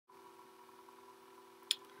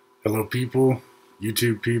Hello, people,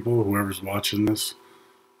 YouTube people, whoever's watching this,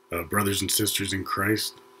 brothers and sisters in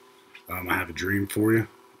Christ. I have a dream for you.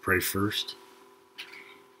 Pray first.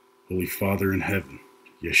 Holy Father in heaven,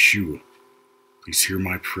 Yeshua, please hear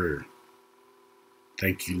my prayer.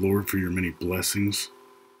 Thank you, Lord, for your many blessings.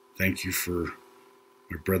 Thank you for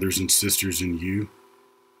my brothers and sisters in you.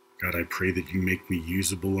 God, I pray that you make me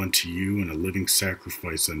usable unto you and a living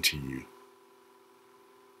sacrifice unto you.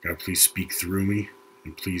 God, please speak through me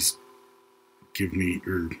and please give me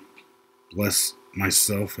or bless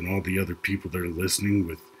myself and all the other people that are listening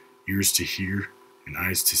with ears to hear and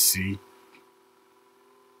eyes to see.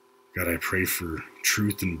 God, I pray for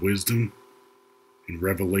truth and wisdom and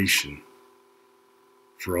revelation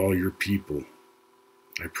for all your people.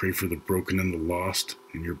 I pray for the broken and the lost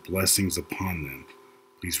and your blessings upon them.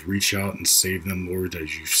 Please reach out and save them, Lord,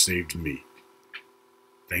 as you've saved me.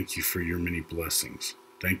 Thank you for your many blessings.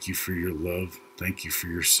 Thank you for your love. Thank you for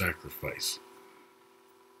your sacrifice.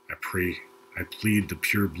 I plead the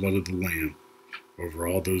pure blood of the Lamb over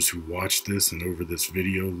all those who watch this and over this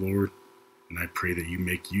video, Lord, and I pray that you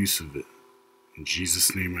make use of it. In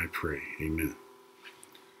Jesus' name I pray. Amen.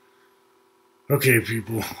 Okay,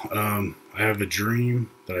 people, I have a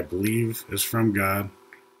dream that I believe is from God,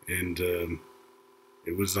 and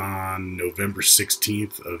it was on November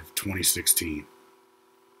 16th of 2016,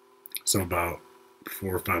 so about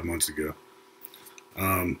 4 or 5 months ago.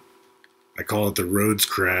 I call it the Rhodes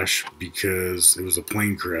Crash because it was a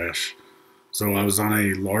plane crash. So I was on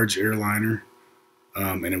a large airliner,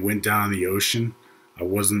 and it went down in the ocean. It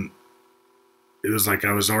was like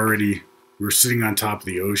we were sitting on top of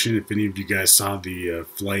the ocean. If any of you guys saw the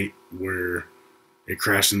flight where it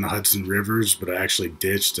crashed in the Hudson Rivers, but I actually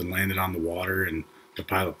ditched and landed on the water, and the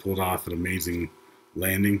pilot pulled off an amazing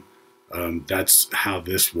landing. That's how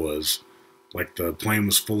this was. Like, the plane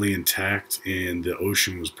was fully intact and the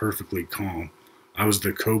ocean was perfectly calm. I was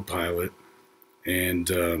the co-pilot,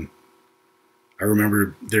 and I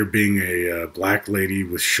remember there being a black lady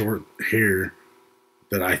with short hair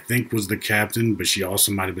that I think was the captain, but she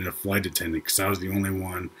also might have been a flight attendant because I was the only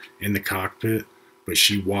one in the cockpit. But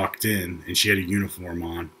she walked in and she had a uniform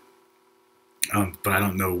on. But I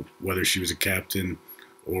don't know whether she was a captain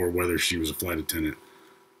or whether she was a flight attendant.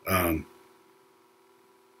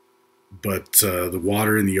 But the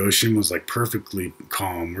water in the ocean was like perfectly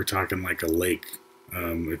calm. We're talking like a lake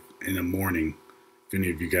in the morning. If any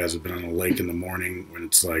of you guys have been on a lake in the morning when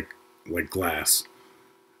it's like glass.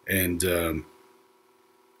 And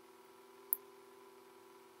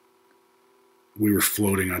we were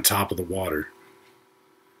floating on top of the water.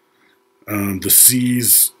 The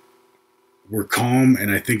seas were calm,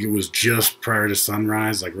 and I think it was just prior to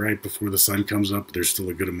sunrise, like right before the sun comes up. There's still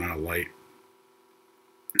a good amount of light.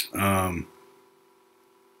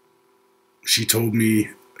 She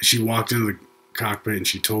walked into the cockpit and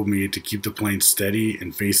she told me to keep the plane steady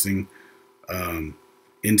and facing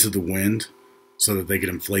into the wind so that they could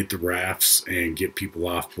inflate the rafts and get people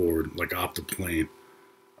off board, like off the plane.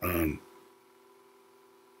 And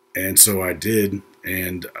so I did,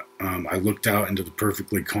 and I looked out into the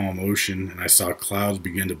perfectly calm ocean, and I saw clouds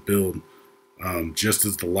begin to build just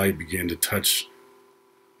as the light began to touch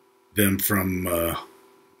them from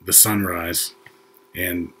the sunrise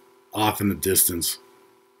and off in the distance.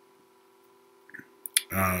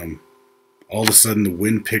 All of a sudden, the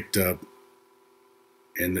wind picked up,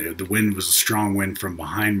 and the wind was a strong wind from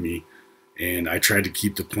behind me, and I tried to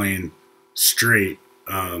keep the plane straight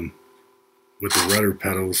with the rudder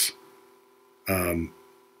pedals. And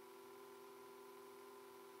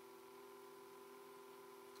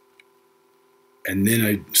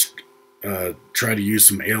then I tried to use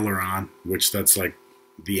some aileron, which that's like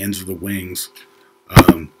the ends of the wings.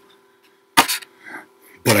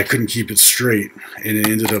 But I couldn't keep it straight, and it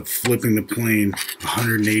ended up flipping the plane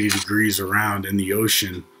 180 degrees around in the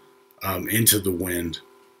ocean into the wind.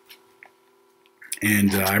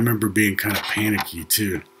 And I remember being kind of panicky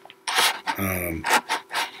too. By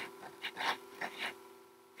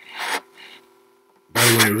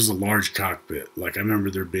the way, it was a large cockpit. Like, I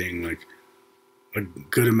remember there being like a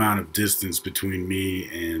good amount of distance between me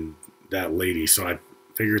and that lady, so I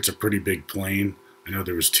figure it's a pretty big plane. I know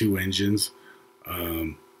there was 2 engines.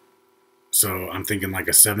 So I'm thinking like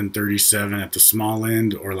a 737 at the small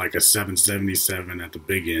end or like a 777 at the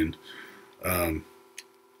big end. I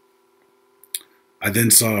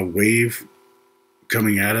then saw a wave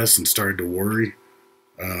coming at us and started to worry.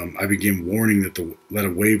 I began warning that a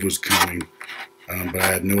wave was coming, but I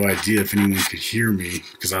had no idea if anyone could hear me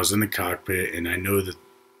because I was in the cockpit, and I know that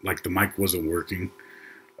like the mic wasn't working.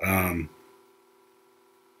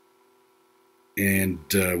 And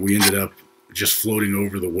we ended up just floating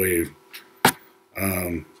over the wave.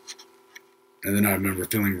 And then I remember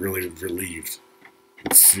feeling really relieved.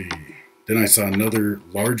 Let's see. Then I saw another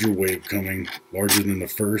larger wave coming, larger than the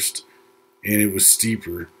first, and it was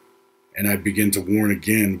steeper. And I began to warn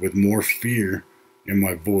again with more fear in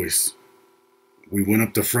my voice. We went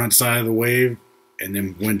up the front side of the wave and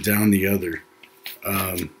then went down the other.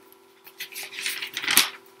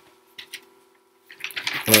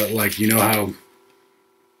 But like, you know how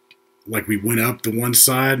like we went up the one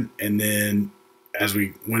side and then as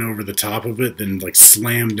we went over the top of it, then like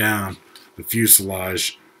slammed down the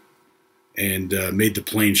fuselage and made the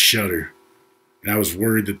plane shudder. And I was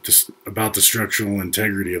worried about the structural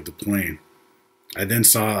integrity of the plane. I then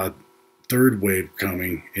saw a third wave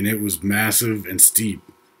coming, and it was massive and steep.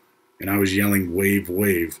 And I was yelling, "Wave,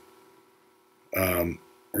 wave,"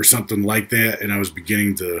 or something like that. And I was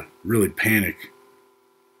beginning to really panic.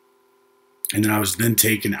 And then I was then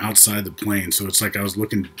taken outside the plane. So it's like I was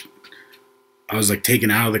like taken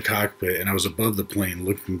out of the cockpit, and I was above the plane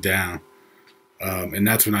looking down. And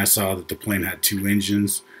that's when I saw that the plane had two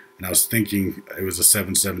engines. And I was thinking it was a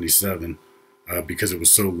 777 because it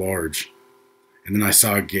was so large. And then I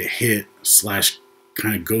saw it get hit /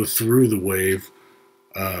 kind of go through the wave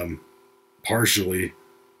partially.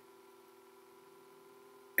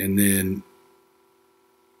 And then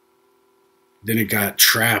it got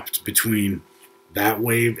trapped between that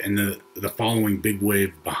wave and the following big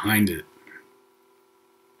wave behind it.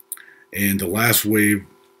 And the last wave,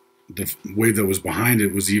 the wave that was behind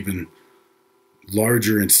it, was even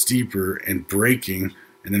larger and steeper and breaking,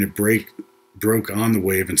 and then it broke on the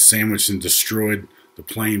wave and sandwiched and destroyed the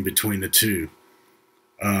plane between the two.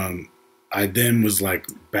 I then was like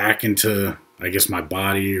back into, I guess, my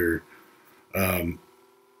body or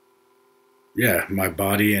my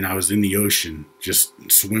body, and I was in the ocean just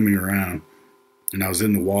swimming around, and I was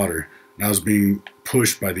in the water, and I was being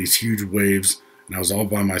pushed by these huge waves, and I was all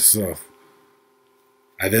by myself.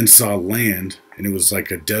 I then saw land, and it was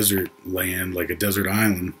like a desert land, like a desert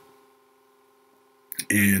island,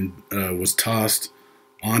 and was tossed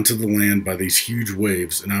onto the land by these huge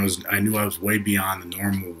waves. And I knew I was way beyond the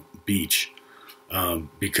normal beach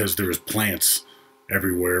because there was plants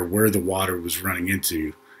everywhere where the water was running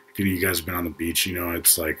into. If any of you guys have been on the beach, you know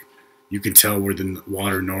it's like you can tell where the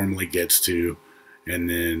water normally gets to, and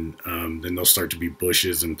then there'll start to be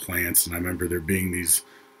bushes and plants. And I remember there being these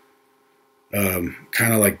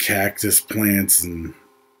kind of like cactus plants and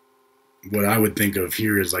what I would think of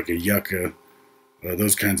here is like a yucca,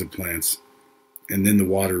 those kinds of plants. And then the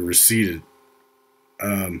water receded.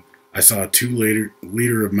 I saw a 2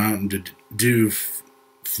 liter of Mountain Dew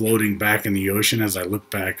floating back in the ocean as I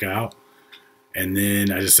looked back out. And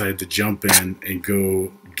then I decided to jump in and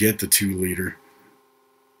go get the 2 liter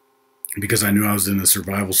because I knew I was in a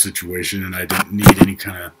survival situation and I didn't need any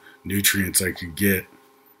kind of nutrients I could get.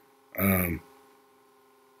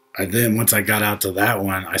 I then, once I got out to that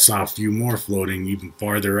one, I saw a few more floating even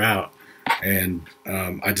farther out. And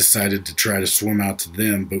I decided to try to swim out to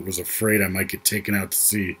them, but was afraid I might get taken out to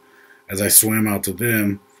sea. As I swam out to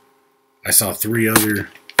them, I saw 3 other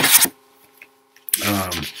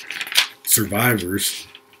survivors,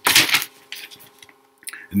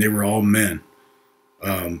 and they were all men.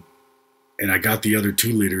 And I got the other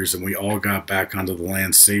 2 liters, and we all got back onto the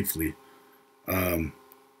land safely.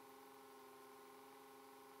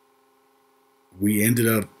 We ended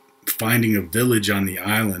up finding a village on the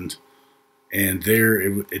island, and there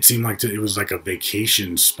it seemed like it was like a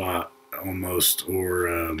vacation spot almost, or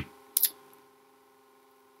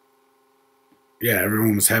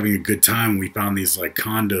everyone was having a good time. We found these like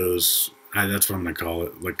condos. That's what I'm gonna call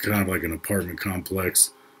it, like kind of like an apartment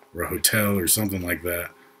complex or a hotel or something like that.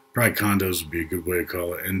 Probably condos would be a good way to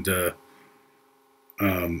call it. And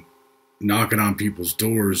knocking on people's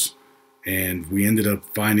doors. And we ended up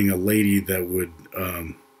finding a lady that would,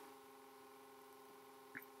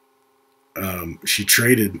 she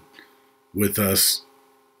traded with us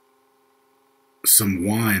some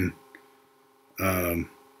wine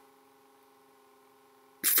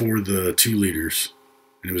for the 2 liters.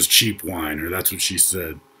 And it was cheap wine, or that's what she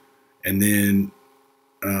said. And then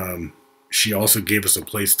she also gave us a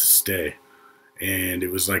place to stay. And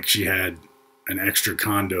it was like she had an extra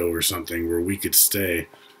condo or something where we could stay.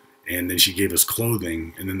 And then she gave us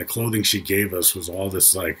clothing, and then the clothing she gave us was all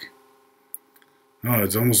this like,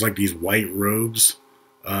 it's almost like these white robes,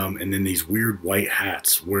 and then these weird white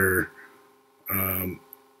hats where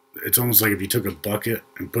it's almost like if you took a bucket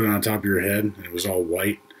and put it on top of your head, and it was all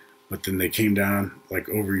white, but then they came down like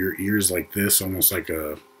over your ears like this, almost like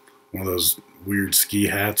one of those weird ski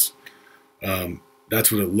hats.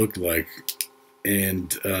 That's what it looked like,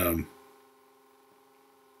 and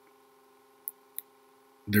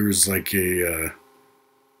there was like we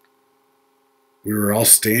were all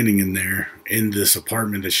standing in there in this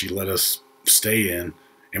apartment that she let us stay in,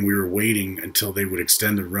 and we were waiting until they would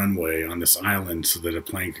extend the runway on this island so that a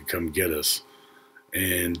plane could come get us.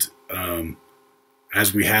 And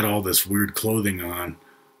as we had all this weird clothing on,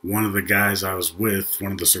 one of the guys I was with,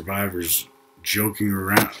 one of the survivors, joking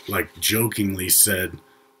around, like jokingly said,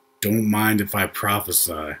 "Don't mind if I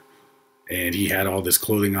prophesy." And he had all this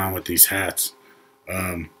clothing on with these hats.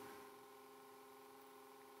 Um,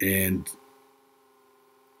 and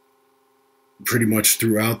pretty much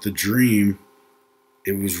throughout the dream,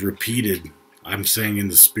 it was repeated. I'm saying in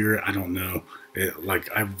the spirit, I don't know. Like,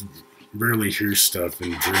 I rarely hear stuff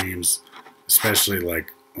in dreams, especially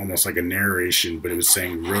like almost like a narration, but it was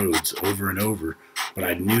saying Rhodes over and over. But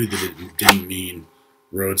I knew that it didn't mean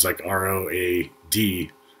Rhodes like Road. It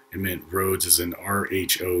meant Rhodes as in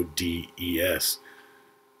Rhodes.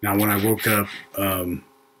 Now, when I woke up,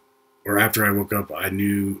 or after I woke up, I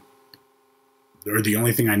knew, or the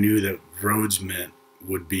only thing I knew that Rhodes meant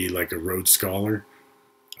would be like a Rhodes Scholar.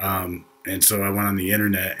 And so I went on the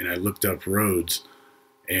internet and I looked up Rhodes,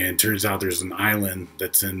 and turns out there's an island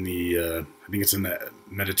that's in the, I think it's in the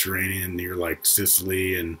Mediterranean near like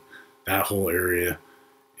Sicily and that whole area,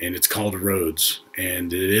 and it's called Rhodes,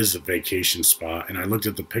 and it is a vacation spot. And I looked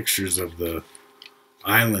at the pictures of the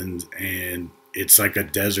island, and it's like a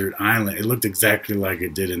desert island. It looked exactly like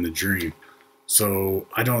it did in the dream. So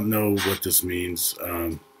I don't know what this means.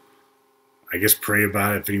 I guess pray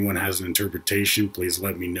about it. If anyone has an interpretation, please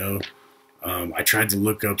let me know. I tried to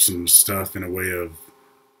look up some stuff in a way of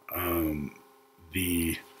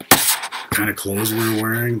the kind of clothes we were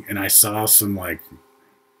wearing, and I saw some like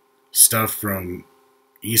stuff from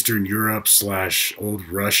Eastern Europe / old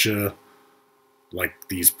Russia, like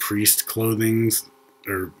these priest clothing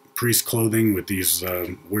with these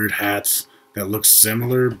weird hats that look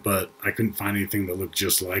similar, but I couldn't find anything that looked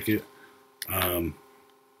just like it. Um,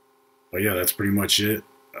 but yeah, that's pretty much it.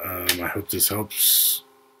 I hope this helps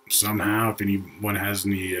somehow. If anyone has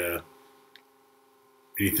anything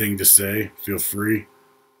to say, feel free.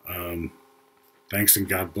 Thanks and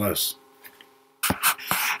God bless.